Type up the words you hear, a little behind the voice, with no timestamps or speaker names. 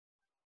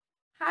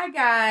Hi,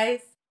 guys.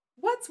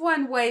 What's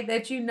one way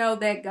that you know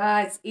that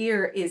God's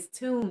ear is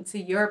tuned to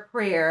your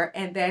prayer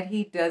and that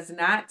He does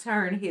not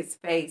turn His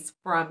face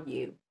from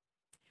you?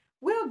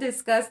 We'll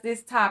discuss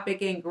this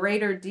topic in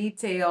greater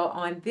detail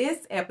on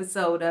this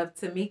episode of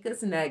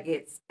Temeka's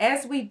Nuggets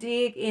as we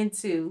dig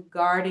into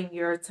guarding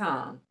your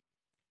tongue.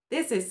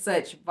 This is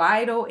such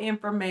vital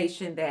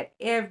information that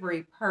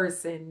every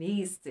person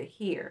needs to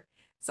hear.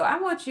 So I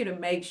want you to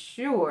make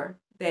sure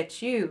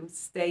that you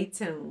stay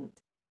tuned.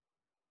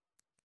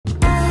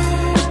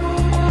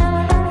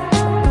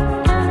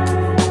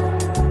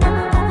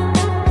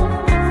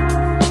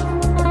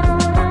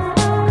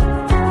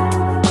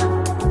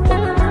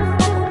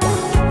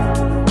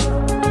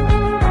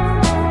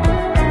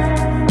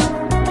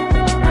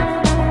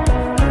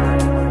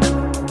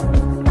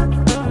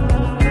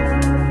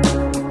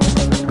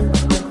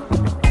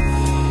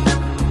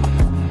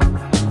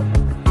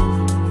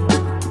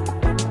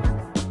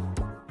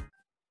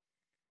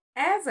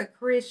 As a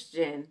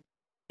Christian,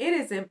 it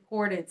is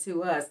important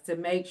to us to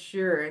make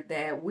sure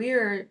that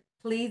we're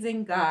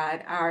pleasing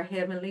God, our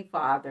Heavenly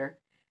Father,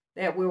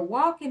 that we're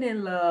walking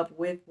in love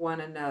with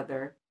one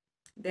another,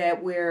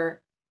 that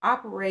we're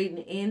operating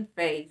in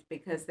faith,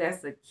 because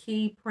that's a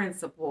key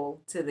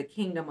principle to the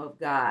kingdom of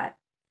God.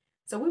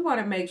 So we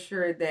want to make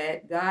sure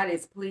that God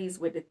is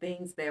pleased with the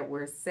things that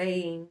we're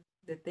saying,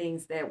 the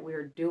things that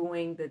we're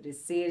doing, the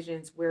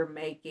decisions we're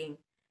making.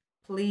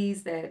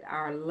 Please that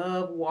our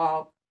love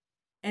walk.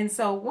 And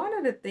so, one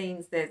of the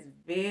things that's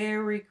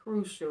very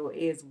crucial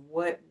is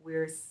what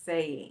we're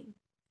saying,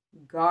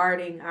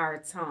 guarding our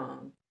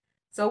tongue.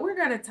 So, we're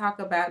going to talk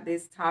about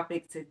this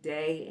topic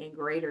today in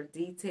greater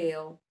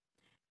detail.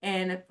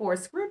 And for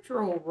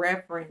scriptural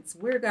reference,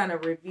 we're going to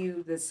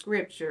review the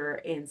scripture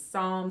in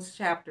Psalms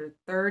chapter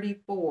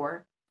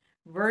 34,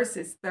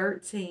 verses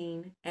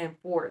 13 and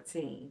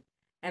 14.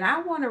 And I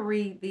want to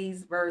read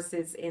these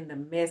verses in the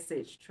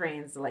Message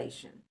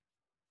translation.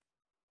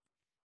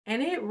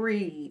 And it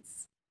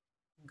reads,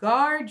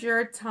 "Guard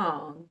your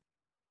tongue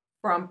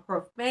from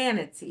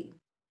profanity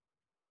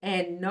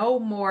and no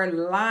more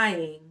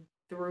lying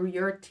through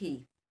your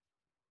teeth."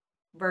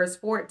 Verse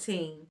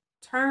 14,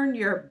 "Turn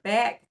your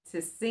back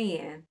to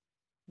sin,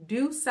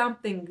 do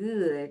something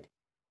good,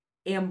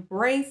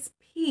 embrace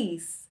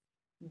peace,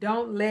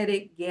 don't let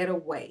it get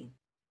away."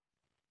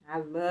 I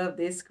love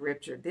this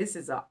scripture. This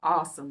is an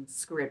awesome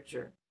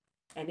scripture.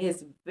 And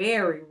it's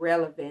very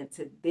relevant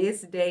to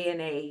this day and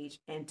age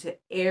and to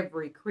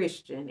every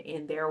Christian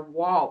in their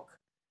walk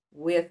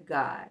with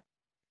God.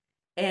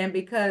 And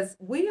because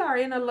we are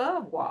in a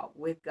love walk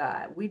with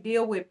God, we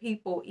deal with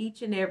people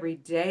each and every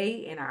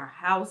day in our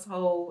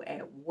household,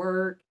 at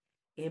work,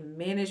 in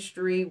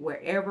ministry,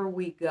 wherever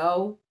we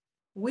go.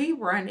 We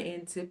run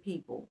into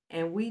people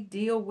and we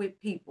deal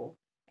with people,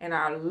 and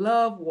our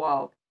love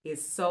walk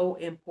is so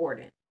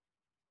important.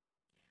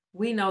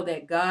 We know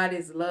that God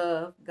is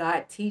love.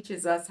 God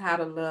teaches us how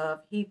to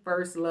love. He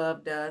first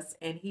loved us,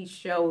 and He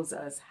shows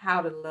us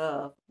how to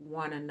love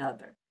one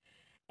another.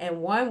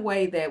 And one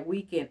way that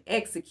we can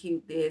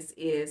execute this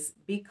is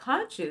be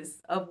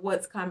conscious of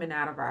what's coming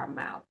out of our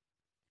mouth.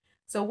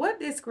 So what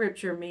this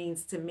scripture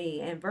means to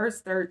me in verse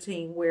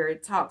 13, where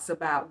it talks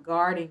about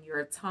guarding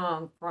your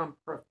tongue from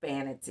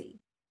profanity.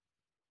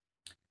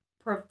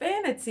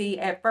 Profanity,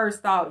 at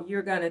first thought,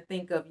 you're going to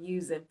think of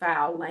using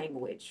foul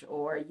language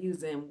or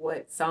using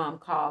what some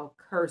call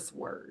curse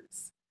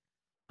words.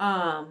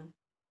 I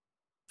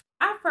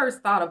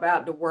first thought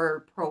about the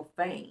word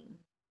profane.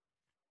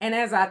 And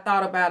as I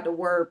thought about the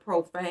word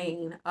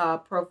profane,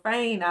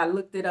 I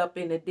looked it up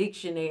in the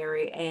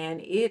dictionary,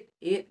 and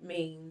it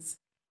means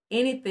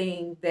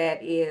anything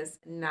that is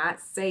not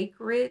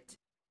sacred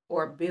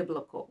or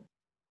biblical.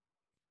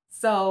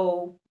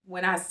 So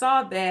when I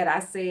saw that, I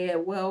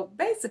said, well,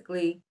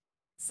 basically,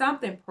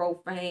 something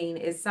profane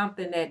is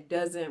something that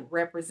doesn't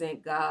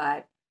represent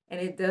God, and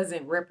it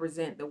doesn't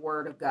represent the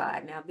word of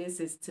God. Now, this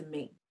is to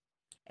me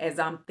as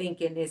I'm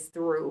thinking this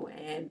through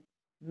and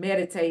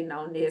meditating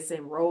on this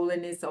and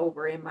rolling this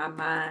over in my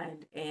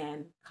mind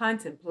and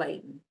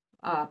contemplating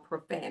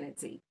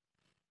profanity.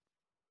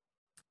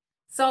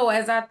 So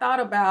as I thought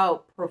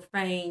about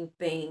profane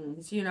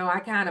things, I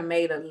kind of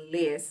made a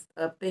list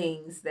of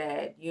things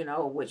that,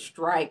 would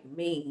strike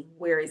me,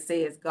 where it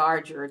says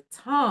guard your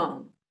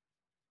tongue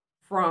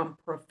from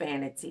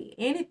profanity.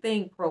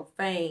 Anything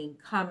profane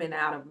coming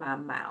out of my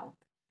mouth.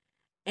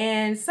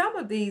 And some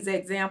of these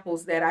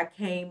examples that I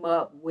came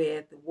up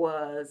with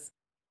was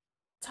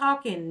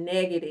talking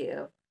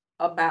negative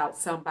about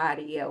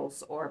somebody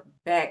else, or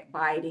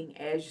backbiting,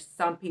 as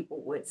some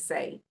people would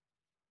say.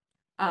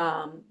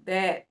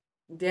 That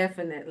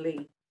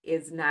definitely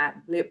is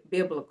not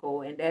biblical,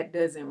 and that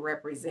doesn't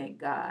represent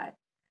God,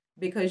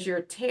 because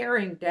you're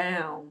tearing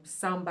down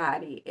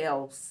somebody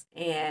else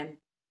and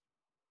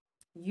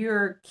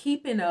you're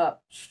keeping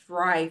up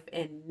strife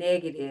and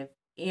negative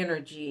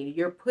energy.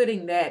 You're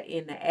putting that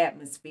in the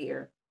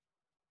atmosphere,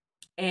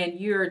 and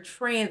you're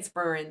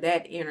transferring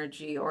that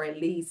energy, or at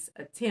least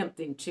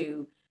attempting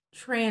to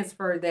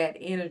transfer that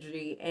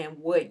energy and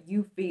what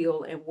you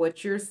feel and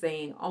what you're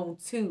saying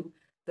onto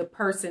the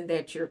person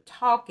that you're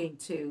talking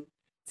to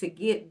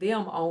get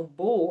them on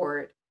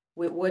board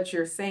with what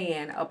you're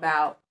saying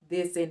about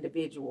this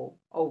individual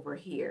over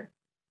here.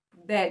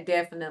 That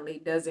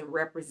definitely doesn't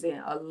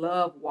represent a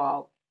love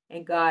walk,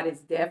 and God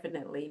is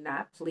definitely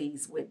not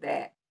pleased with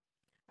that.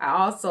 I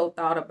also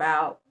thought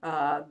about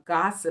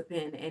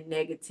gossiping and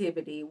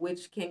negativity,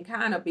 which can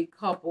kind of be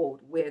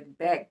coupled with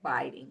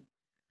backbiting.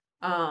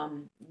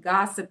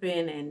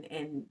 Gossiping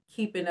and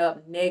keeping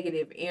up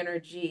negative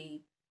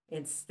energy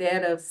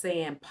instead of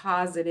saying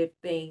positive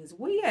things.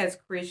 We as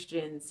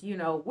Christians,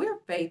 we're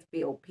faith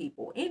filled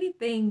people.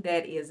 Anything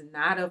that is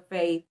not of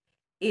faith,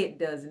 it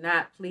does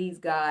not please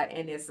God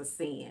and it's a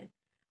sin.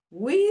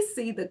 We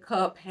see the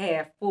cup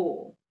half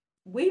full,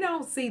 we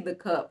don't see the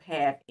cup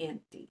half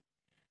empty.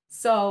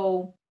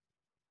 So,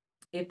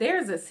 if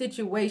there's a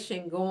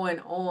situation going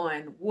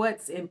on,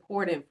 what's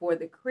important for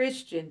the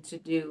Christian to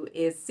do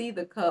is see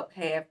the cup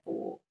half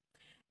full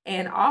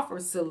and offer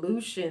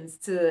solutions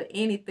to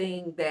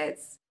anything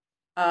that's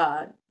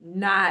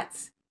not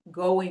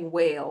going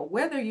well.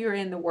 Whether you're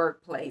in the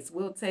workplace,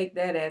 we'll take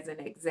that as an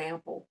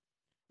example.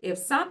 If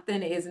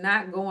something is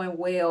not going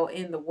well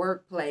in the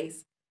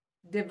workplace,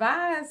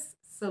 devise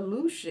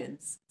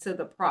solutions to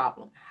the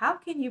problem. How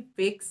can you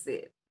fix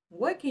it?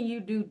 What can you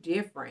do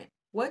different?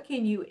 What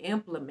can you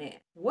implement?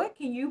 What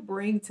can you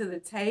bring to the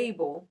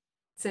table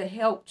to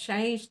help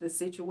change the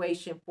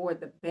situation for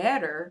the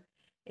better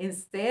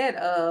instead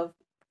of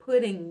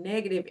putting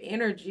negative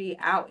energy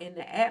out in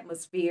the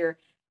atmosphere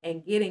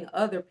and getting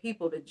other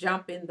people to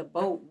jump in the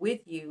boat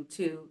with you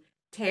to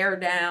tear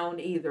down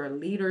either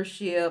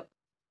leadership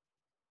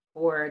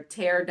or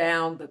tear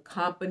down the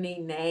company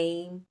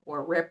name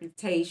or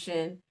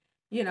reputation?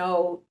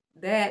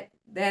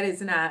 That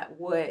is not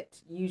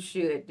what you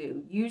should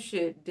do. You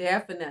should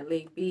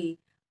definitely be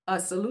a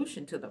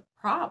solution to the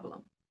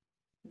problem.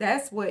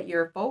 That's what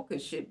your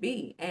focus should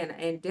be,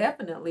 and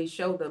definitely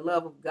show the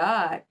love of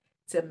God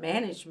to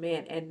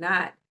management and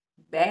not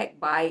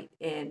backbite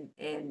and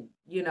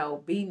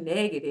be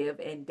negative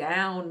and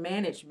down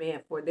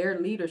management for their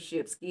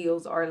leadership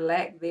skills or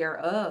lack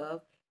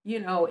thereof.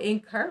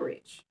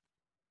 Encourage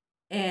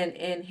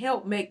and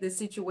help make the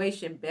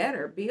situation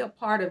better. Be a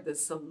part of the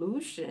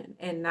solution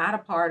and not a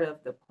part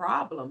of the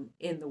problem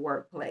in the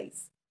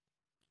workplace.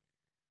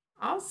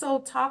 Also,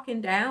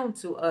 talking down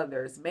to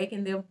others,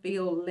 making them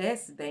feel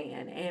less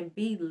than and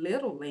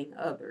belittling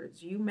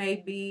others. You may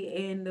be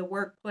in the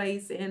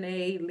workplace in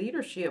a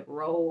leadership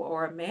role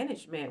or a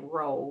management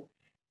role,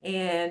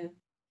 and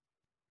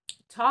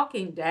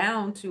talking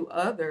down to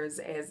others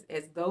as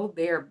though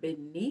they're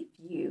beneath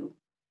you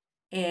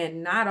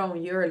and not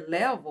on your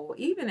level.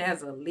 Even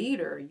as a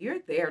leader, you're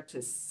there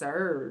to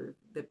serve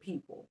the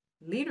people.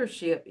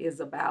 Leadership is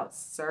about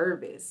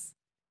service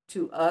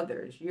to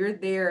others. You're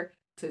there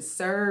to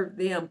serve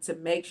them, to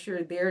make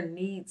sure their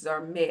needs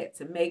are met,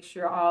 to make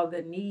sure all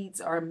the needs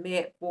are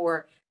met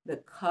for the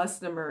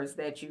customers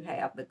that you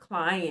have, the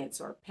clients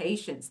or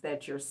patients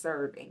that you're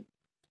serving.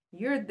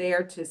 You're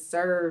there to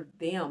serve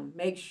them.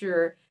 Make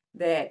sure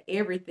that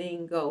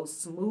everything goes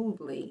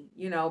smoothly.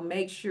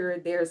 Make sure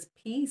there's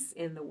peace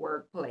in the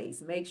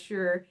workplace. Make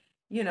sure,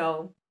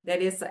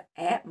 that it's an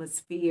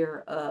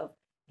atmosphere of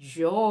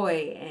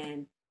joy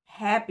and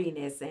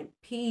happiness and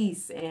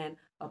peace and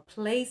a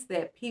place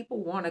that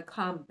people want to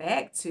come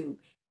back to,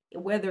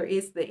 whether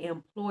it's the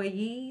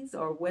employees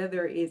or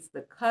whether it's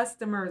the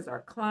customers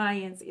or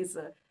clients. It's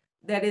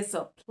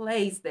a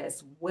place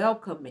that's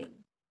welcoming.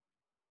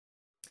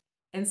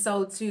 And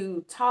so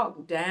to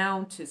talk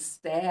down to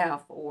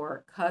staff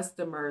or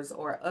customers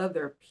or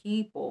other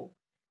people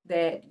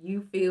that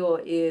you feel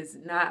is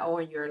not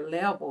on your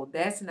level,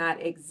 that's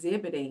not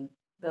exhibiting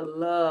the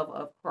love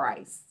of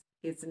Christ.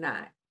 It's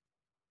not.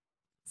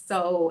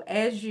 So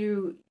as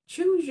you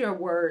choose your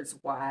words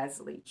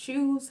wisely,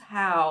 choose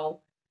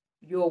how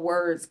your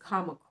words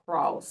come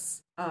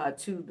across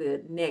to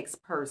the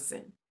next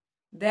person.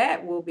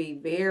 That will be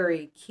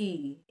very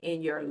key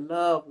in your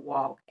love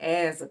walk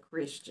as a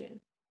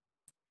Christian.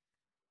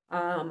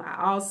 I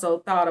also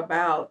thought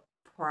about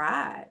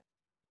pride,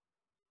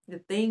 the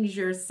things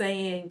you're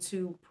saying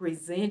to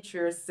present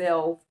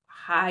yourself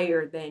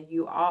higher than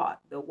you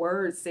ought. The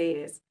word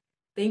says,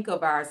 think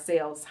of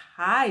ourselves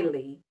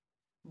highly,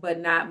 but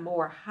not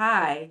more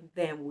high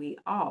than we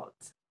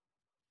ought.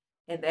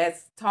 And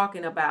that's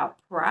talking about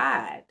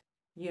pride,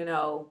 you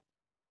know,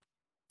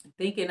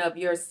 thinking of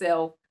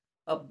yourself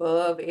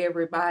above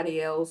everybody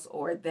else,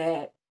 or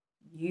that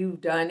you've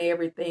done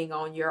everything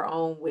on your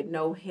own with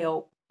no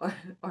help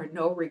or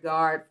no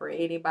regard for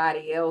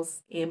anybody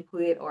else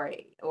input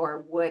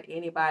or what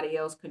anybody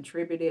else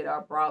contributed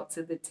or brought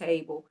to the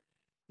table.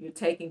 You're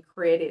taking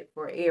credit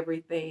for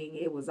everything.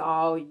 It was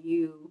all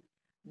you.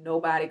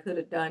 Nobody could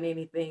have done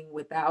anything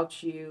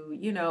without you.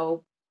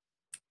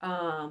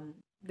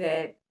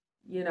 That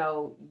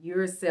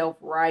you're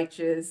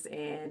self-righteous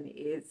and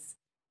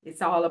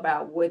it's all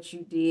about what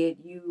you did.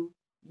 You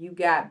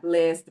got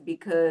blessed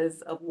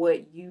because of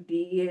what you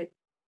did.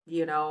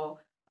 you know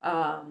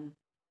um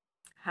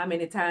how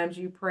many times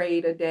you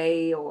prayed a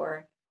day,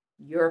 or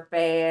your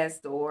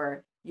fast,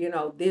 or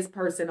this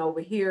person over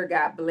here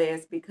got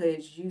blessed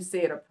because you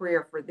said a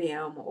prayer for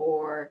them,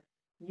 or,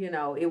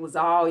 it was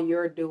all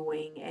you're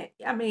doing. And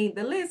I mean,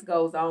 the list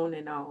goes on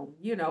and on.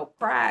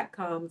 Pride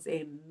comes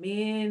in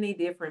many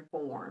different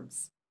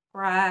forms.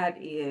 Pride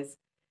is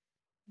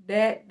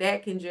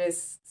that can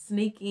just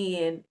sneak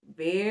in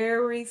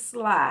very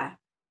sly.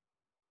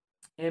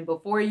 And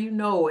before you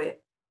know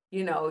it,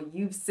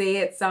 you've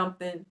said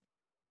something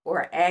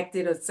or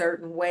acted a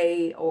certain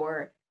way,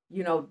 or,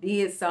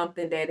 did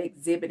something that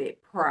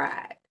exhibited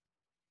pride.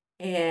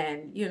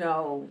 And,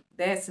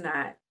 that's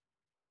not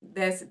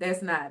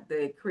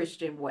the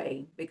Christian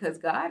way, because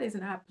God is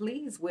not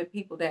pleased with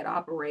people that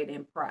operate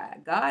in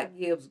pride. God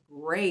gives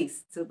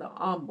grace to the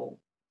humble,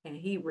 and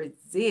he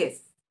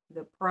resists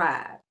the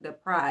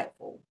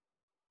prideful.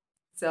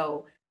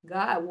 So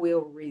God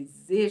will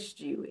resist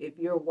you if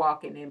you're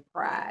walking in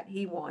pride.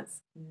 He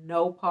wants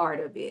no part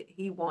of it.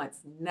 He wants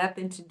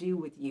nothing to do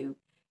with you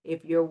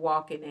if you're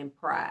walking in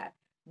pride.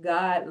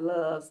 God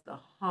loves the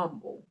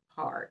humble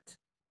heart.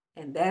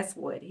 And that's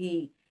what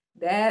he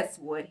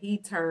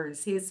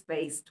turns his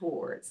face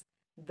towards.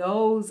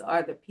 Those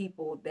are the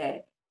people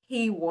that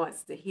he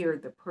wants to hear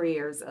the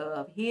prayers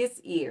of.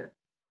 His ear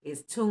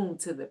is tuned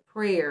to the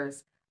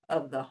prayers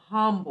of the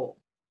humble,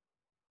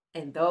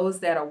 and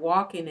those that are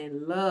walking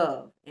in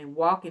love and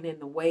walking in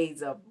the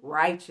ways of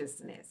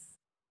righteousness.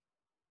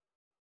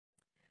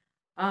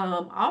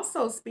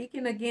 Also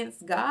speaking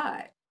against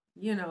God.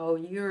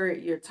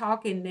 You're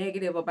talking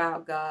negative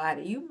about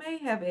God. You may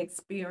have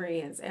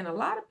experienced, and a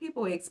lot of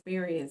people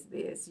experience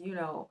this,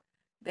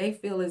 they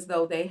feel as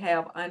though they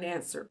have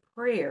unanswered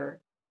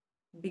prayer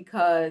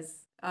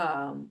because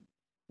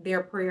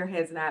their prayer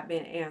has not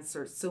been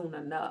answered soon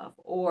enough,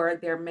 or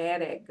they're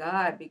mad at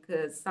God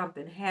because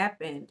something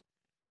happened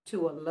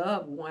to a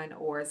loved one,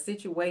 or a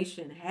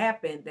situation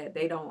happened that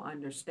they don't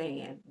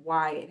understand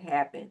why it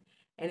happened,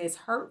 and it's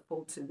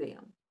hurtful to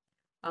them.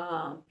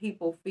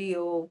 People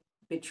feel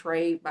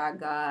betrayed by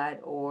God,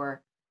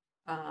 or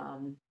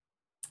um,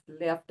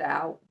 left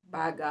out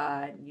by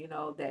God,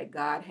 that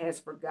God has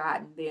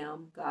forgotten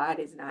them. God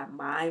is not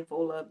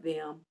mindful of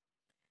them.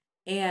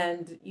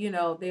 And,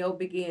 they'll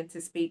begin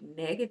to speak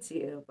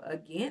negative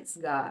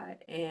against God,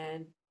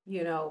 and,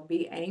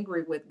 be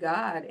angry with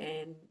God,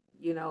 and,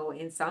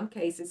 in some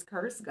cases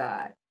curse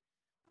God.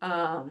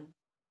 Um,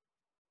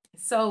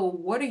 so,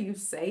 what are you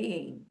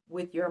saying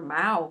with your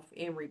mouth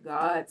in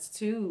regards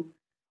to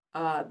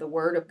the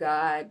Word of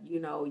God,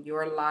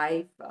 your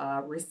life,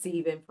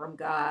 receiving from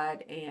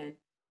God, and,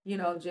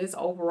 just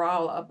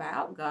overall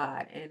about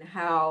God and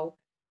how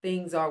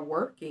things are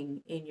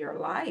working in your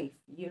life,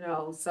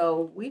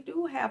 So, we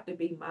do have to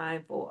be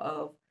mindful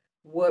of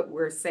what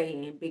we're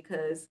saying,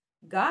 because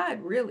God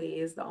really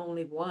is the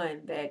only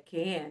one that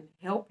can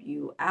help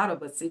you out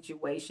of a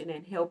situation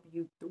and help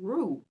you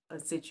through a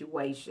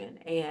situation.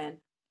 And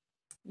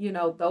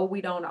though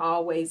we don't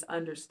always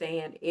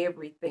understand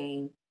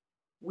everything,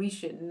 we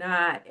should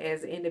not,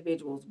 as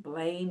individuals,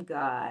 blame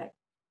God,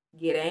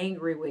 get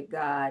angry with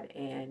God,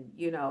 and,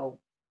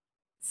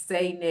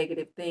 say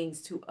negative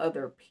things to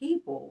other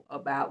people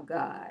about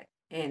God,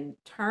 and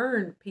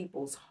turn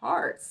people's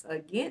hearts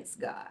against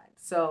God.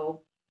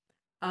 So,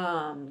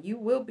 you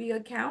will be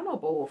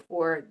accountable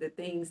for the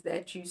things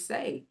that you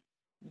say.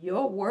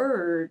 Your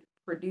word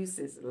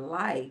produces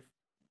life.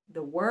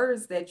 The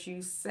words that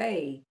you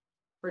say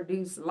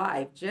produce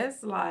life,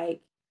 just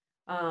like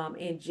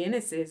in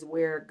Genesis,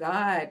 where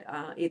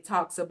it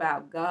talks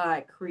about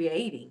God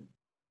creating.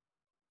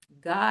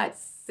 God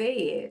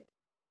said,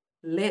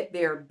 let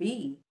there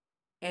be,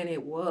 and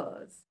it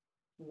was.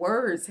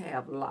 Words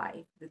have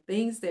life. The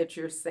things that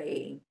you're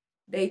saying,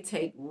 they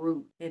take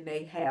root and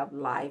they have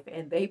life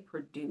and they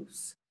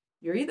produce.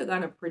 You're either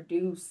going to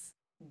produce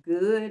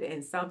good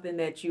and something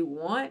that you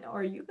want,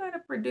 or you're going to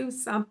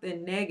produce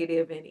something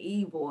negative and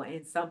evil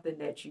and something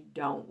that you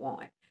don't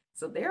want.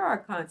 So there are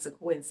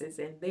consequences,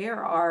 and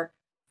there are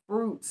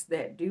fruits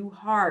that do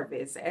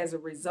harvest as a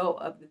result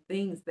of the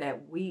things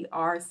that we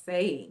are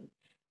saying.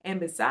 And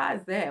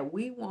besides that,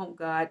 we want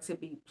God to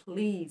be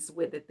pleased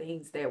with the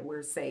things that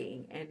we're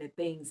saying and the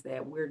things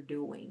that we're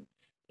doing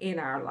in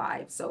our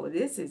life. So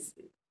this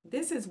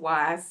is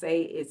why I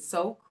say it's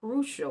so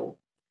crucial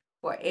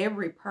for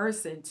every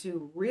person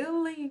to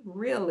really,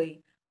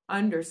 really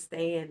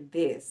understand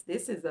this.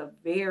 This is a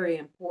very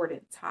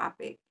important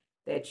topic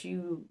that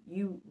you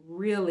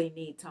really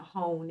need to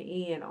hone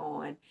in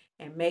on,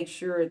 and make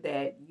sure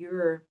that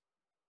you're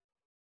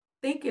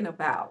thinking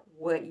about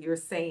what you're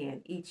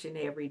saying each and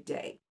every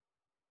day.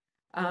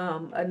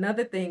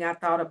 Another thing I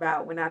thought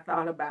about when I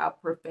thought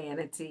about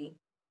profanity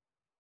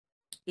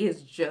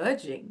is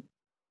judging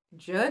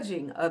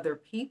other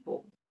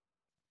people.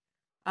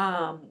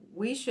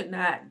 We should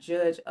not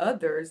judge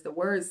others. The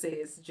word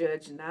says,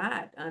 judge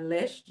not,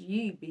 unless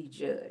ye be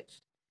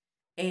judged.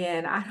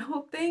 And I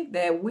don't think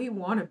that we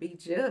want to be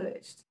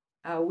judged.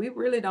 We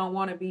really don't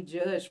want to be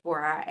judged for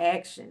our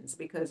actions,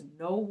 because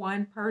no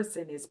one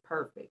person is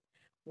perfect.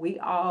 We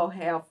all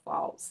have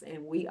faults,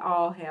 and we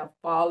all have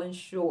fallen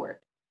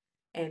short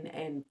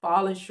and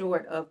falling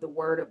short of the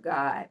word of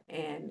God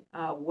and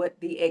what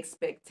the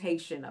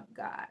expectation of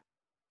God.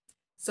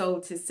 So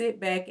to sit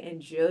back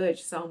and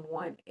judge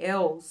someone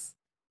else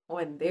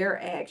on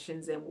their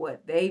actions and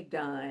what they've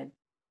done,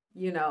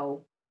 you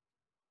know,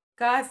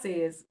 God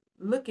says,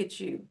 look at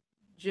you,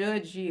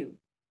 judge you,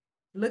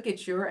 look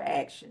at your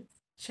actions,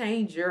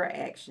 change your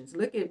actions,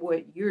 look at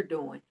what you're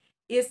doing.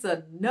 It's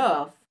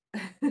enough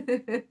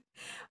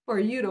for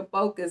you to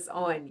focus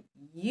on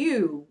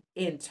you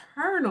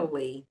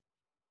internally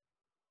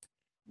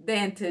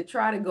than to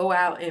try to go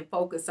out and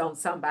focus on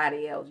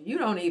somebody else. You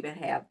don't even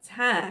have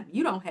time.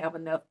 You don't have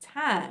enough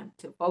time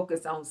to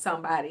focus on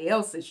somebody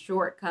else's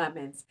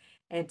shortcomings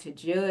and to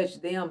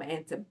judge them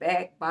and to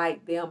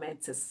backbite them and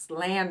to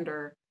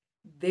slander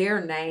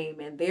their name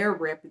and their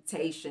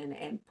reputation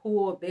and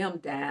pull them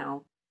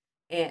down.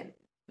 And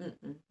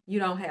you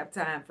don't have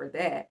time for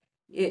that.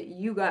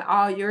 You got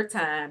all your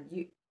time,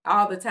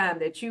 all the time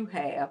that you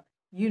have,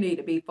 you need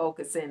to be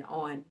focusing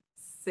on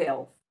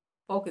self,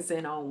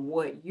 focusing on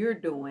what you're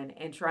doing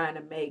and trying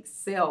to make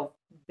self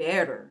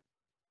better,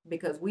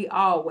 because we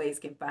always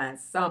can find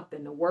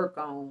something to work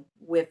on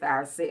with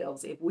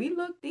ourselves if we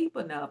look deep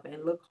enough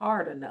and look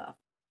hard enough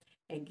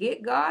and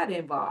get God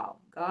involved.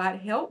 God,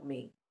 help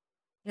me.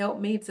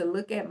 Help me to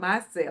look at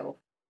myself,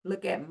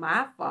 look at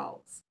my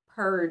faults,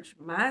 purge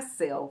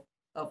myself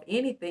of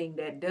anything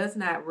that does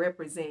not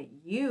represent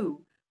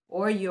you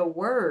or your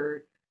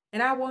word.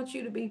 And I want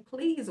you to be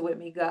pleased with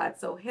me, God.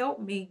 So help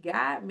me,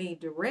 guide me,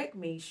 direct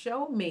me,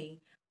 show me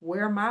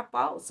where my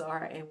faults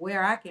are and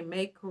where I can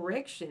make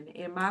correction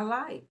in my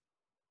life.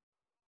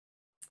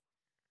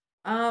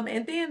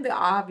 And then the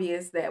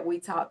obvious that we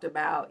talked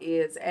about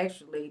is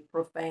actually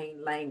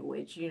profane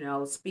language,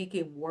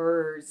 speaking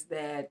words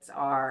that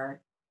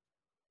are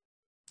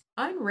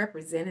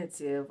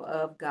unrepresentative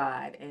of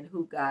God and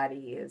who God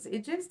is.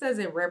 It just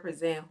doesn't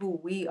represent who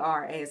we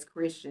are as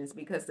Christians,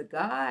 because the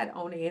God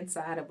on the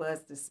inside of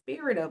us, the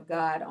Spirit of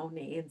God on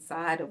the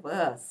inside of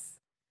us,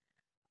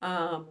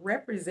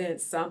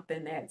 represents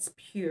something that's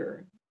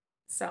pure,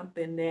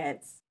 something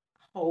that's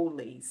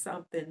holy,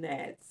 something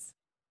that's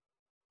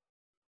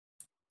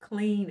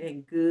clean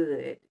and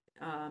good,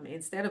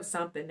 instead of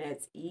something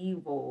that's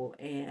evil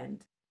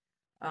and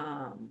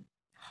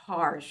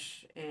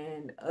harsh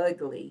and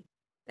ugly.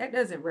 That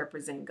doesn't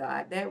represent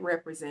God. That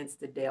represents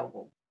the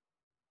devil.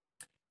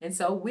 And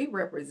so we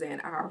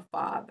represent our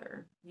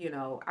Father.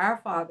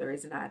 Our Father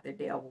is not the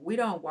devil. We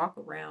don't walk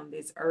around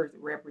this earth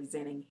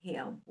representing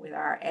him with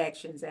our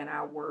actions and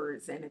our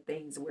words and the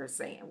things we're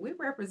saying. We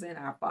represent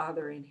our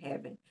Father in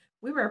heaven.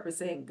 We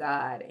represent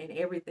God and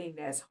everything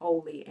that's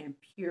holy and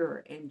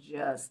pure and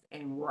just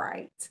and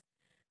right.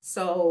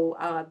 So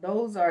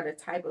those are the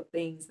type of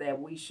things that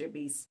we should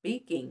be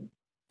speaking.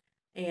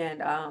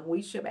 And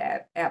we should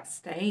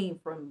abstain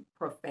from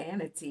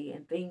profanity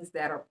and things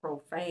that are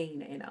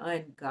profane and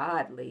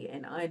ungodly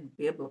and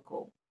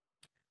unbiblical.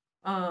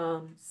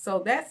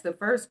 So that's the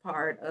first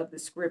part of the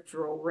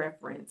scriptural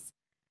reference.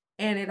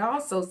 And it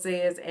also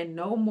says, and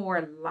no more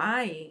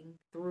lying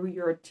through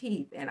your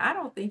teeth. And I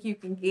don't think you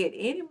can get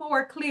any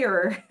more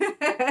clearer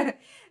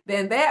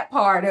than that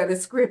part of the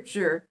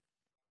scripture.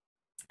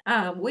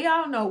 We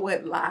all know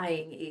what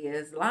lying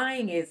is.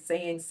 Lying is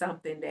saying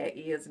something that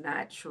is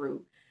not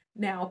true.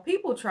 Now,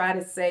 people try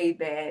to say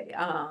that,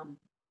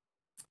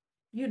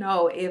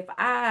 if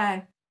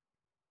I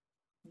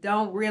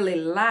don't really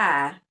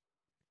lie,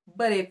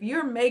 but if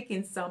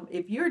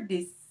you're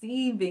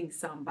deceiving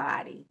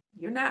somebody,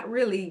 you're not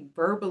really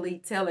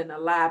verbally telling a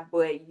lie,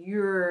 but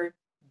you're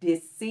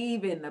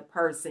deceiving the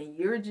person.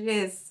 You're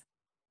just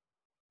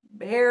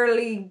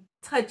barely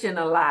touching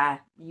a lie.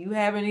 You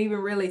haven't even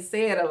really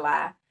said a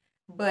lie.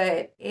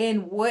 But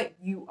in what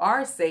you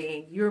are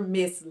saying, you're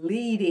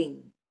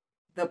misleading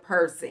the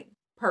person,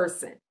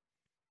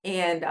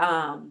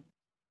 and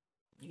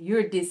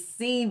you're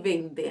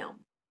deceiving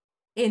them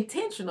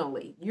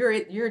intentionally.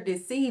 You're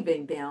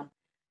deceiving them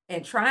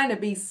and trying to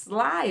be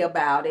sly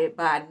about it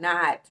by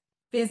not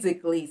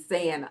physically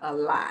saying a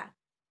lie.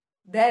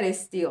 That is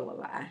still a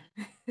lie.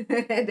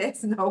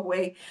 There's no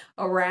way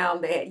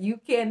around that. You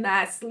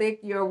cannot slick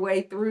your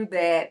way through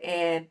that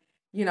and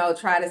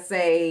try to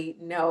say,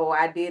 no,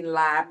 I didn't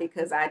lie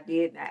because I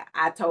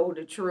told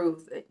the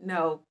truth.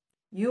 No,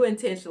 you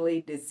intentionally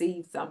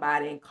deceive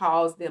somebody and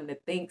cause them to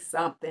think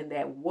something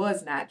that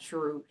was not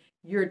true.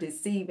 You're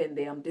deceiving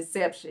them.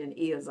 Deception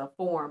is a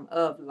form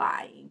of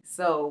lying.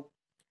 So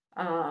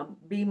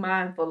be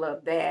mindful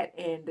of that,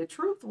 and the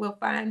truth will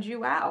find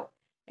you out.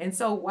 And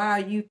so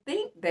while you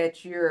think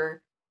that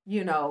you're,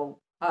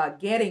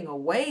 getting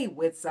away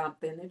with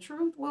something, the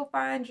truth will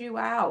find you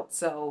out.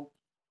 So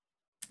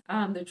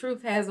the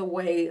truth has a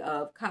way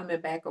of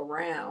coming back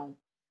around.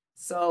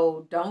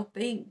 So don't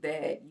think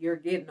that you're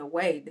getting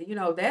away.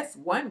 That's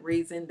one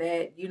reason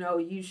that,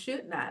 you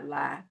should not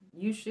lie.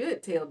 You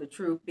should tell the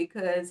truth,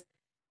 because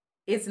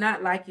it's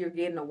not like you're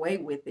getting away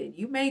with it.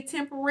 You may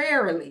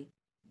temporarily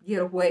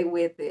get away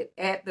with it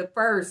at the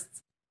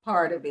first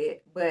part of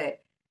it,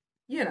 but,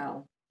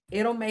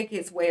 It'll make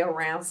its way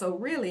around. So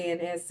really, in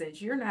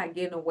essence, you're not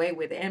getting away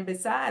with it. And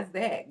besides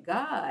that,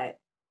 God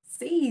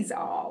sees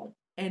all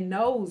and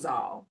knows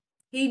all.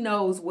 He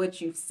knows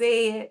what you've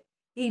said.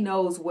 He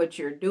knows what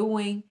you're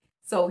doing.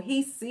 So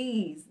he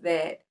sees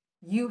that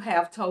you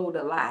have told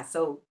a lie.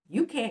 So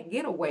you can't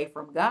get away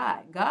from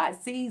God. God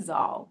sees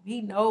all.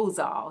 He knows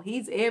all.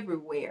 He's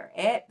everywhere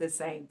at the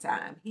same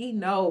time. He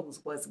knows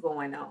what's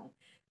going on.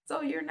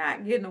 So you're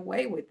not getting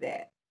away with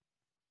that.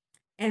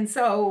 And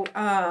so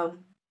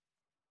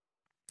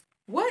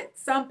what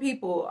some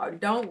people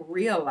don't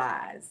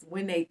realize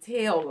when they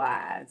tell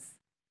lies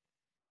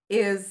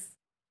is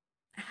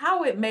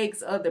how it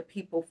makes other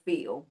people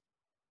feel.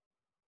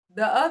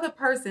 The other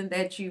person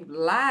that you've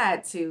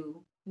lied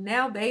to,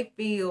 now they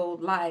feel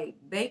like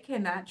they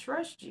cannot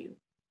trust you.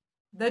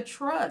 The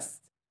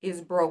trust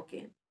is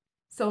broken.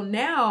 So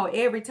now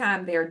every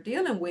time they're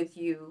dealing with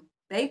you,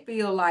 they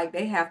feel like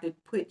they have to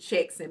put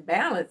checks and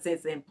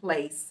balances in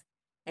place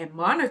and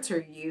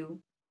monitor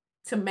you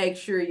to make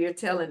sure you're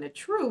telling the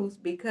truth,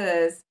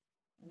 because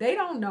they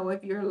don't know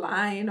if you're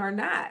lying or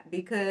not,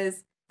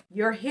 because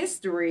your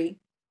history,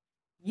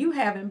 you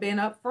haven't been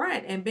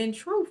upfront and been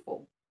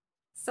truthful.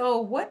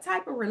 So what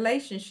type of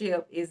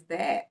relationship is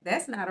that?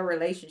 That's not a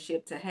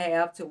relationship to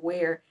have, to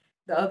where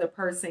the other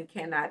person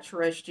cannot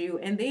trust you.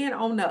 And then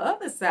on the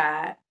other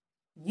side,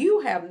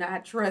 you have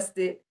not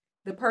trusted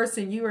the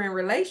person you're in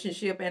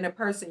relationship and the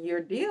person you're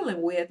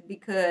dealing with,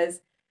 because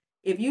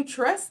if you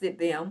trusted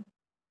them,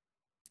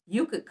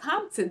 you could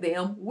come to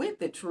them with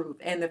the truth.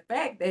 And the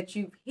fact that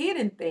you've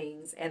hidden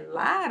things and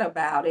lied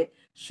about it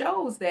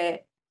shows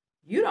that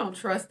you don't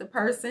trust the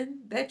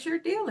person that you're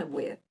dealing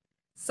with.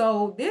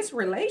 So this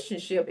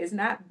relationship is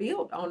not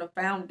built on a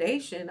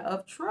foundation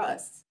of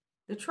trust.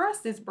 The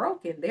trust is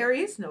broken. There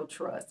is no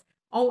trust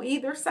on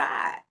either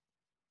side.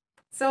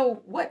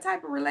 So what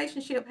type of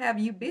relationship have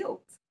you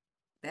built?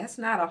 That's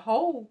not a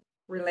whole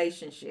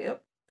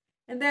relationship.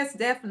 And that's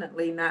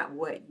definitely not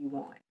what you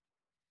want.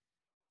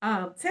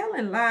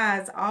 Telling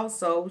lies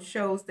also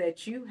shows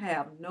that you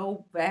have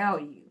no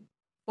value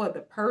for the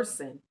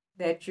person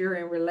that you're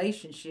in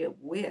relationship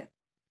with.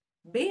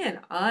 Being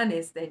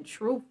honest and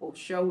truthful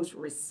shows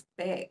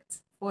respect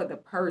for the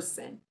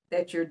person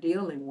that you're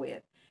dealing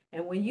with.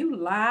 And when you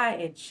lie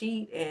and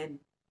cheat and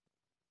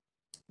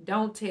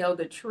don't tell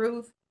the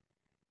truth,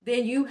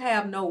 then you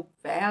have no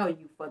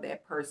value for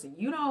that person.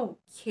 You don't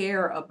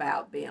care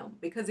about them,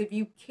 because if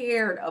you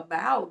cared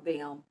about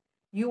them,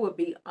 you would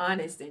be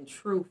honest and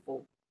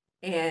truthful,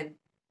 and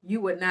you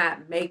would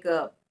not make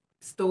up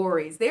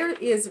stories. There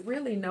is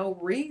really no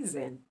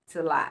reason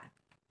to lie.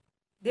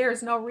 There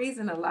is no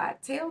reason to lie.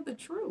 Tell the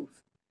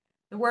truth.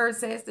 The word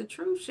says the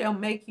truth shall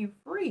make you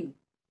free.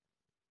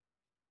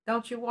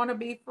 Don't you want to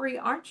be free?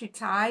 Aren't you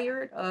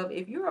tired of,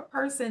 if you're a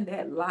person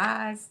that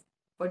lies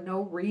for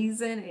no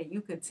reason and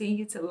you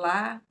continue to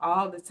lie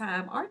all the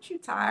time, aren't you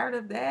tired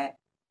of that?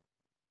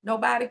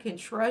 Nobody can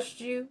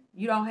trust you.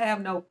 You don't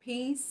have no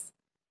peace.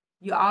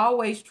 You're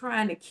always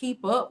trying to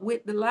keep up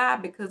with the lie,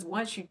 because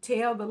once you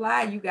tell the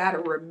lie, you got to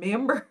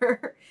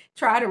remember,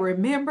 try to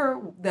remember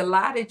the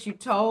lie that you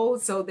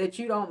told so that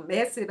you don't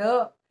mess it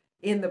up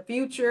in the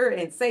future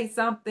and say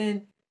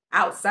something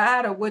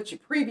outside of what you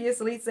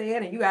previously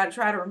said. And you got to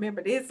try to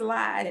remember this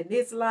lie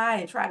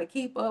and try to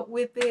keep up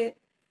with it.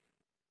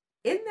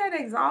 Isn't that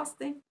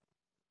exhausting?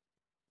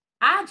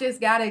 I just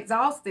got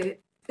exhausted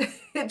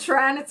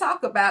trying to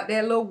talk about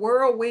that little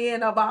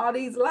whirlwind of all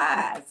these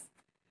lies.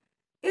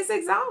 It's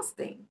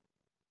exhausting.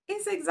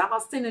 It's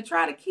exhausting to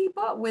try to keep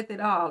up with it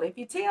all. If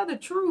you tell the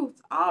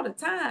truth all the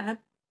time,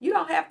 you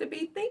don't have to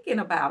be thinking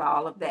about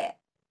all of that.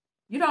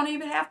 You don't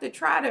even have to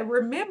try to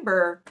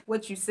remember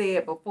what you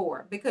said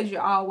before, because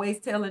you're always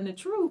telling the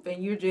truth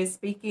and you're just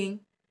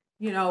speaking,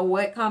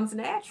 what comes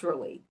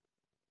naturally.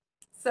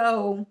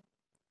 So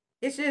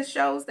it just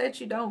shows that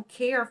you don't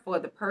care for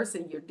the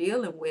person you're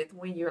dealing with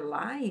when you're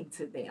lying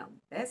to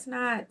them. That's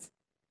not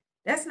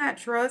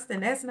trust,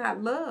 and that's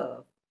not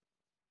love.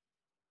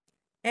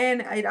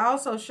 And it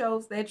also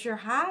shows that you're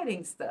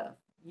hiding stuff.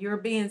 You're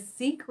being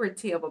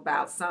secretive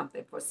about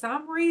something. For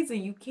some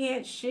reason, you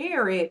can't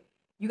share it.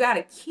 You got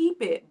to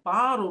keep it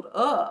bottled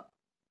up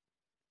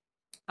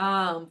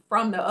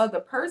from the other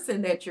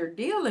person that you're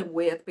dealing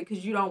with,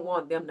 because you don't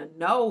want them to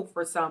know.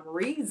 For some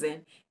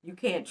reason, you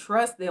can't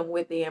trust them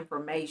with the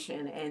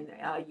information, and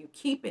you're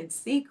keeping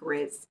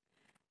secrets.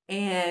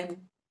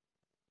 And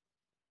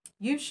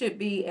you should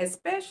be,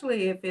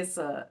 especially if it's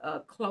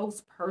a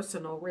close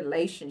personal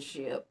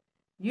relationship,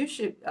 you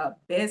should, a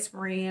best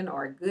friend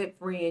or a good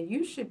friend,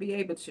 you should be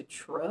able to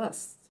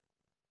trust.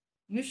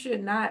 You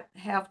should not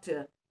have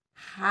to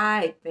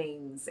hide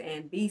things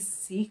and be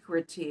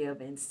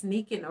secretive and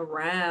sneaking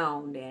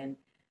around and,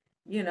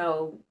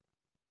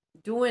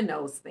 doing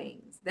those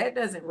things. That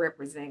doesn't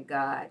represent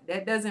God.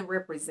 That doesn't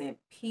represent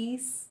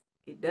peace.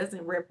 It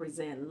doesn't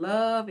represent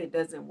love. It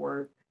doesn't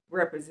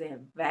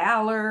represent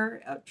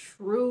valor,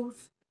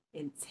 truth,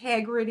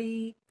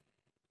 integrity,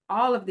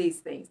 all of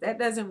these things. That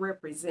doesn't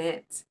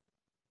represent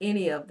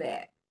any of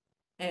that.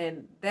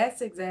 And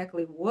that's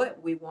exactly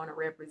what we want to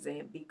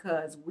represent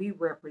because we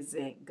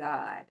represent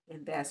God,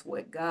 and that's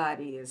what God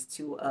is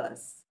to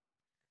us.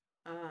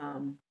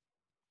 Um,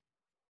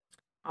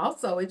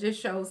 Also, it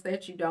just shows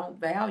that you don't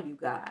value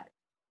God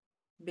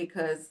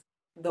because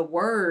the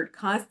word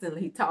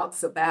constantly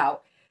talks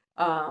about,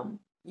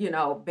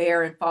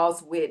 bearing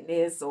false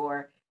witness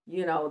or,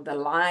 the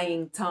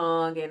lying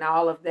tongue and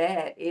all of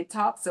that. It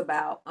talks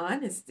about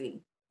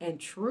honesty and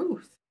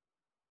truth,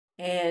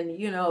 and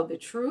the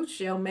truth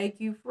shall make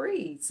you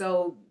free.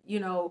 So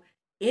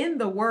in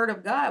the word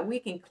of God we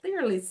can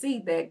clearly see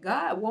that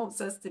God wants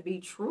us to be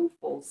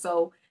truthful.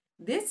 So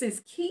this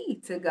is key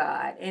to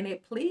God, and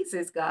it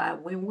pleases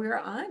God when we're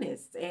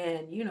honest,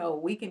 and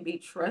we can be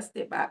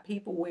trusted by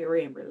people we're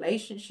in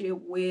relationship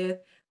with.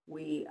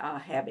 We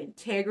have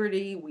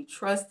integrity, we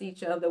trust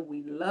each other,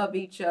 we love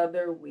each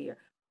other, we're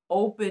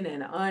open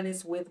and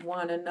honest with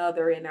one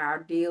another in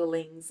our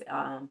dealings.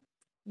 And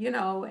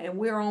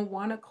we're on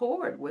one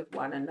accord with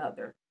one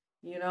another.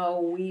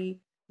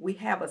 We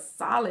have a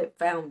solid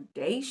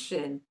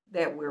foundation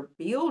that we're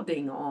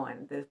building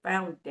on. The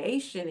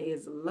foundation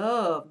is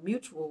love,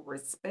 mutual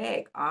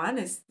respect,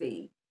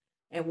 honesty,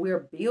 and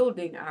we're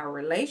building our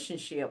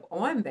relationship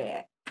on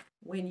that.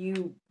 When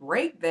you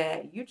break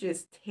that, you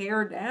just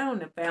tear down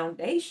the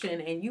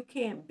foundation, and you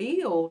can't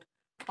build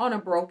on a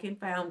broken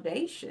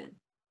foundation.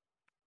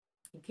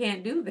 You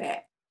can't do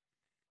that.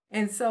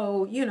 And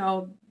so,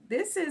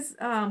 this is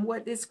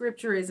what this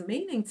scripture is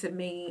meaning to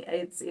me.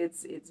 It's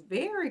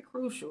very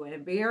crucial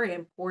and very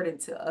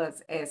important to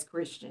us as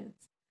Christians.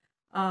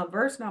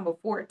 Verse number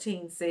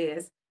 14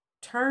 says,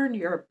 "Turn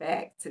your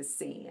back to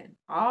sin."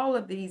 All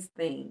of these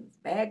things,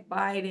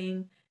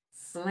 backbiting,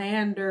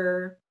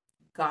 slander,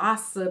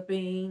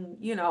 gossiping,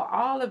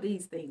 all of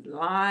these things,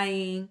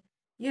 lying,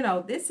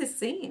 this is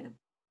sin.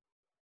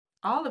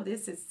 All of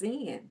this is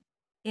sin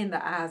in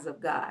the eyes of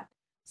God.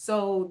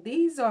 So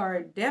these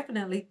are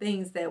definitely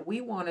things that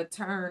we want to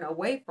turn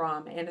away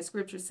from. And the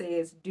scripture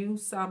says, do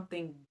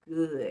something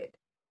good.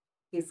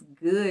 It's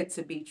good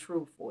to be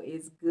truthful.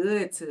 It's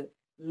good to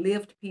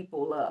lift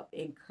people up,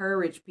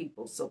 encourage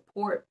people,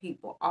 support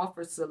people,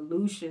 offer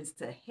solutions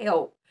to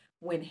help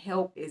when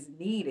help is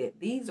needed.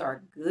 These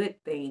are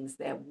good things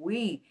that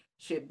we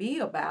should be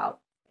about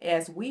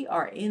as we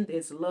are in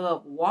this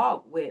love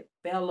walk with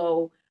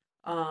fellow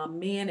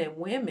men and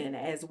women,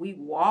 as we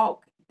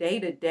walk day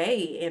to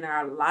day in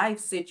our life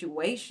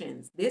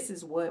situations. This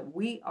is what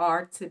we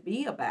are to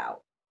be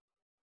about.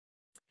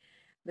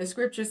 The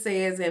scripture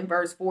says in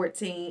verse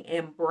 14,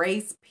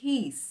 embrace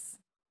peace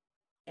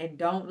and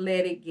don't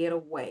let it get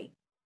away.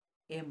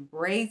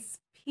 Embrace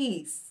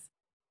peace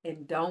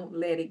and don't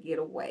let it get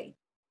away.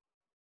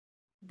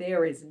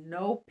 There is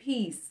no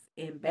peace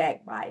in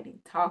backbiting,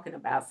 talking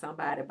about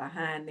somebody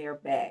behind their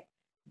back,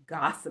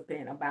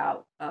 gossiping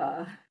about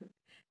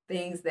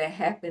things that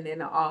happen in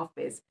the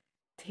office,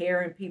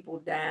 tearing people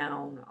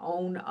down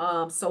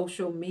on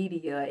social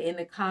media, in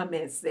the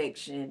comment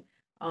section,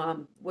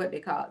 what they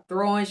call it,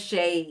 throwing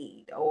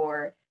shade,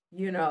 or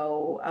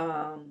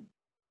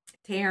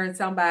tearing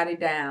somebody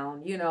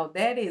down.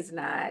 That is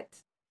not,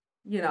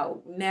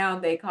 now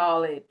they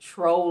call it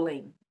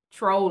trolling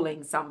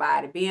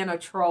somebody, being a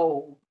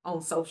troll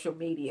on social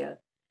media.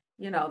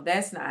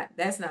 That's not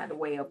the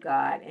way of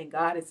God, and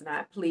God is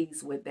not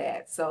pleased with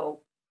that.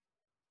 So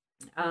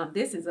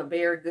this is a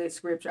very good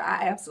scripture.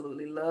 I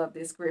absolutely love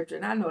this scripture.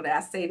 And I know that I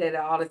say that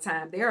all the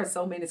time. There are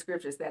so many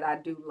scriptures that I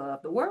do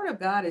love. The word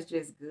of God is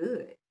just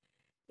good.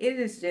 It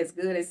is just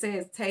good. It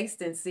says,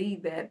 taste and see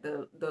that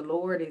the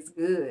Lord is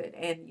good.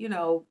 And,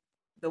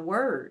 the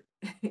word,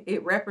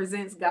 it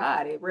represents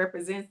God. It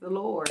represents the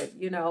Lord,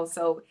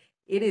 so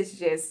it is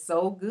just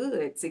so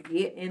good to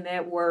get in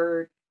that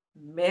word,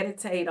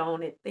 meditate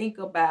on it, think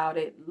about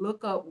it,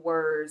 look up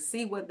words,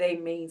 see what they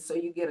mean so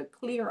you get a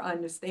clear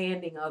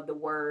understanding of the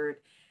word,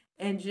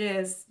 and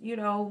just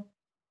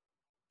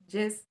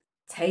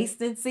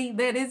taste and see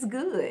that it's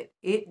good.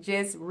 It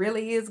just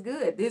really is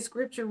good. This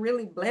scripture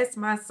really blessed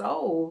my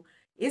soul.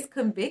 It's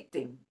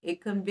convicting.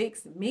 It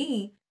convicts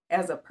me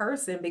as a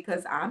person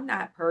because I'm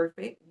not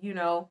perfect.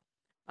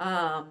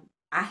 I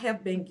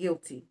have been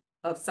guilty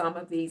of some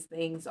of these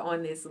things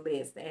on this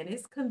list, and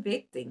it's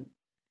convicting.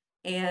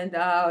 And,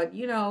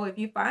 if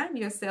you find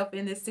yourself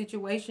in this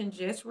situation,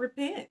 just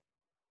repent.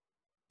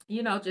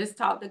 Just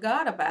talk to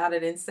God about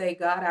it and say,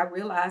 God, I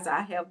realize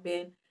I have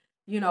been,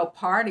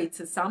 party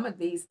to some of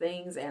these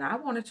things, and I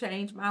want to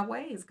change my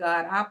ways.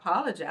 God, I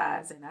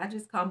apologize. And I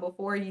just come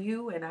before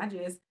you, and I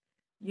just,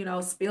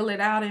 spill it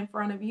out in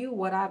front of you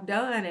what I've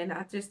done. And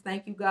I just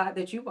thank you, God,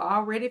 that you've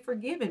already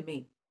forgiven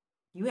me.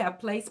 You have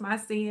placed my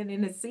sin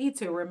in the sea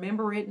to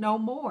remember it no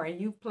more. And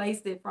you've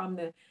placed it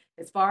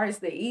as far as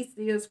the east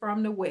is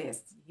from the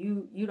west.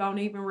 You don't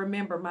even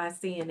remember my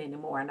sin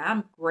anymore. And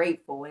I'm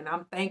grateful and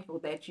I'm thankful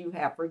that you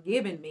have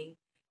forgiven me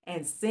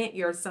and sent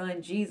your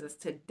son Jesus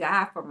to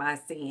die for my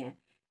sin.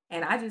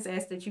 And I just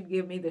ask that you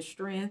give me the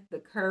strength, the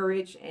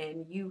courage,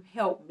 and you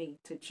help me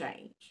to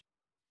change.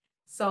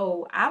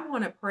 So I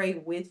want to pray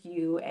with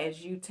you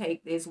as you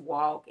take this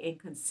walk in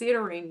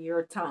considering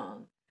your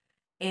tongue.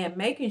 and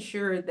making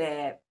sure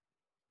that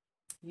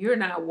you're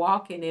not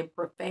walking in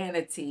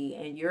profanity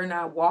and you're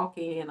not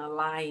walking in a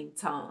lying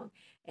tongue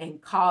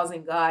and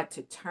causing God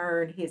to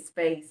turn his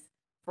face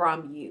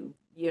from you,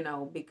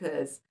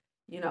 because,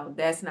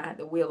 that's not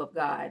the will of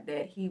God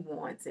that he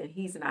wants, and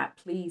he's not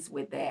pleased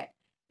with that.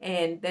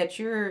 And that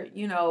you're,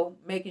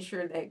 making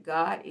sure that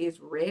God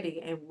is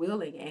ready and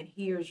willing and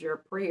hears your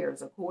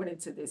prayers according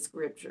to this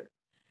scripture.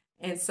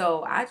 And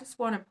so I just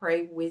want to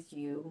pray with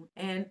you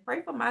and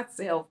pray for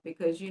myself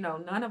because,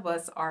 none of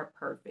us are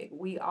perfect.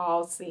 We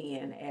all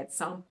sin at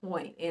some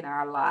point in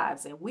our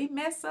lives and we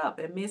mess up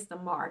and miss the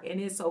mark, and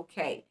it's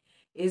okay.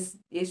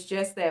 It's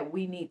just that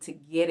we need to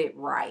get it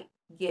right.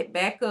 Get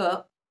back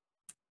up,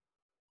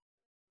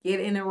 get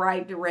in the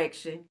right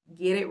direction,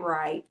 get it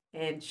right,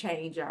 and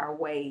change our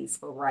ways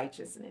for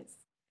righteousness.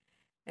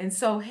 And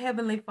so,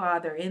 Heavenly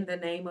Father, in the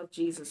name of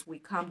Jesus, we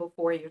come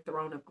before your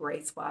throne of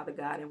grace, Father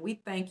God, and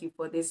we thank you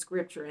for this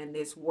scripture and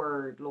this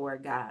word,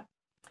 Lord God.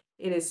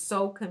 It is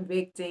so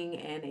convicting,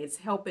 and it's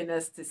helping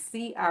us to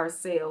see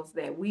ourselves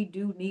that we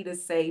do need a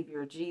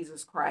Savior,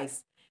 Jesus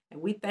Christ.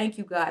 And we thank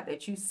you, God,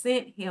 that you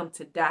sent him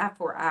to die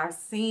for our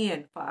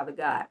sin, Father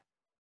God,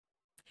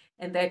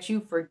 and that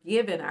you've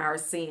forgiven our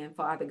sin,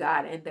 Father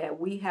God, and that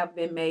we have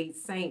been made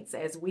saints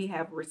as we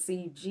have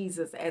received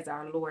Jesus as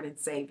our Lord and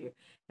Savior.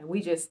 And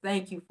we just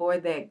thank you for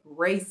that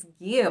grace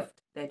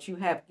gift that you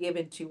have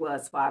given to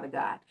us, Father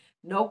God.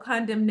 No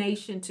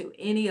condemnation to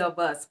any of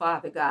us,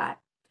 Father God.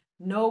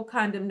 No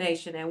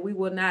condemnation, and we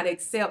will not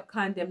accept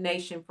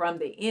condemnation from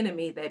the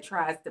enemy that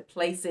tries to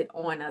place it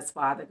on us,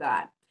 Father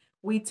God.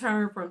 We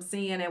turn from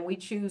sin and we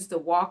choose to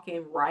walk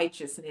in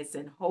righteousness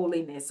and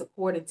holiness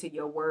according to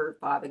your word,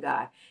 Father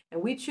God.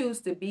 And we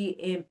choose to be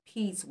in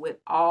peace with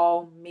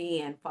all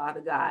men,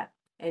 Father God,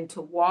 and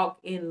to walk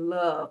in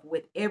love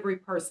with every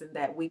person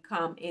that we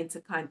come into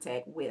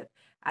contact with.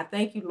 I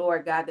thank you,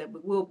 Lord God, that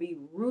we will be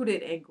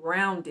rooted and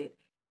grounded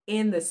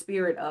in the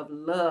spirit of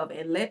love,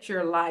 and let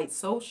your light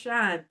so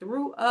shine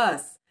through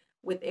us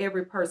with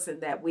every person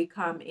that we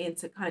come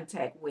into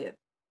contact with,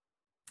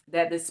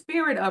 that the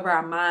spirit of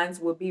our minds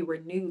will be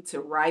renewed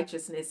to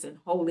righteousness and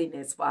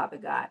holiness, Father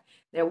God,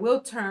 that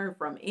we'll turn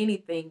from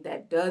anything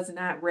that does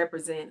not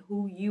represent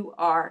who you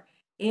are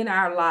in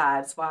our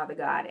lives, Father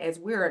God, as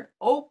we're an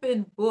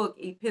open book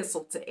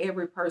epistle to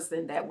every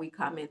person that we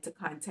come into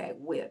contact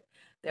with,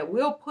 that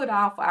we'll put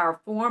off our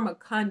former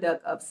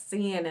conduct of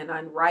sin and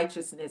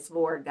unrighteousness,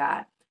 Lord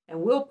God,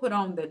 and we'll put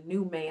on the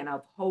new man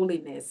of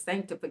holiness,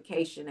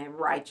 sanctification, and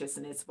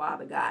righteousness,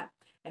 Father God.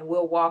 And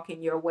we'll walk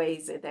in your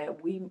ways, and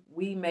that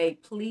we may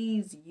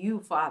please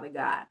you, Father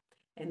God,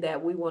 and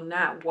that we will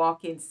not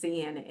walk in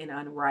sin and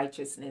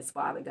unrighteousness,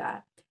 Father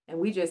God. And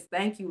we just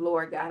thank you,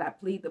 Lord God. I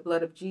plead the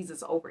blood of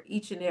Jesus over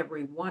each and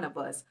every one of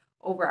us,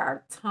 over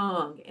our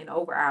tongue and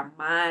over our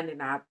mind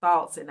and our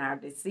thoughts and our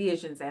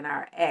decisions and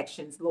our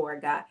actions,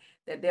 Lord God,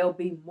 that they'll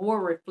be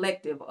more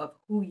reflective of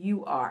who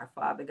you are,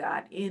 Father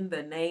God, in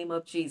the name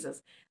of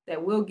Jesus,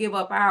 that we'll give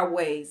up our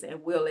ways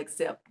and we'll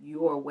accept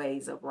your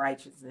ways of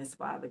righteousness,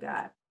 Father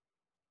God.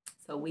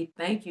 So we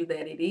thank you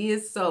that it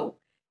is so.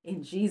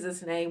 In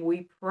Jesus' name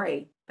we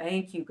pray.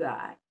 Thank you,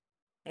 God.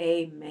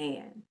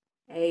 Amen.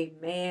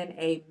 Amen.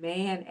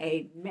 Amen.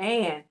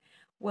 Amen.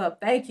 Well,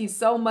 thank you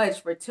so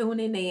much for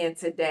tuning in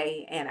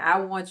today. And I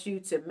want you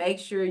to make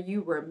sure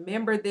you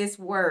remember this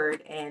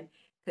word and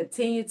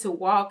continue to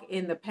walk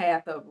in the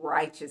path of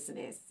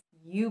righteousness.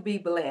 You be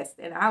blessed,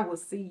 and I will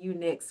see you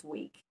next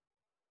week.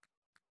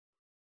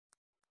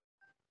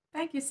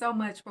 Thank you so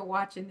much for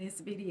watching this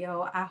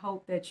video. I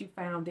hope that you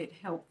found it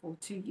helpful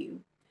to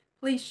you.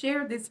 Please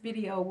share this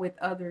video with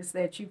others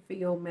that you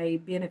feel may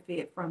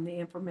benefit from the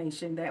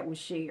information that was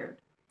shared.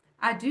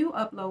 I do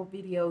upload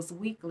videos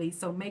weekly,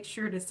 so make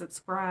sure to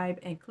subscribe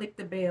and click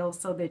the bell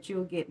so that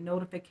you'll get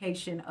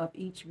notification of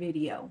each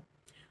video.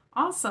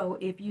 Also,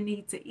 if you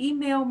need to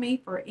email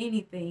me for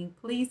anything,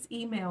 please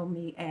email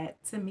me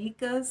at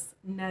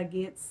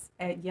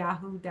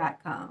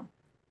tamekasnuggets@yahoo.com.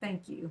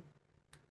 Thank you.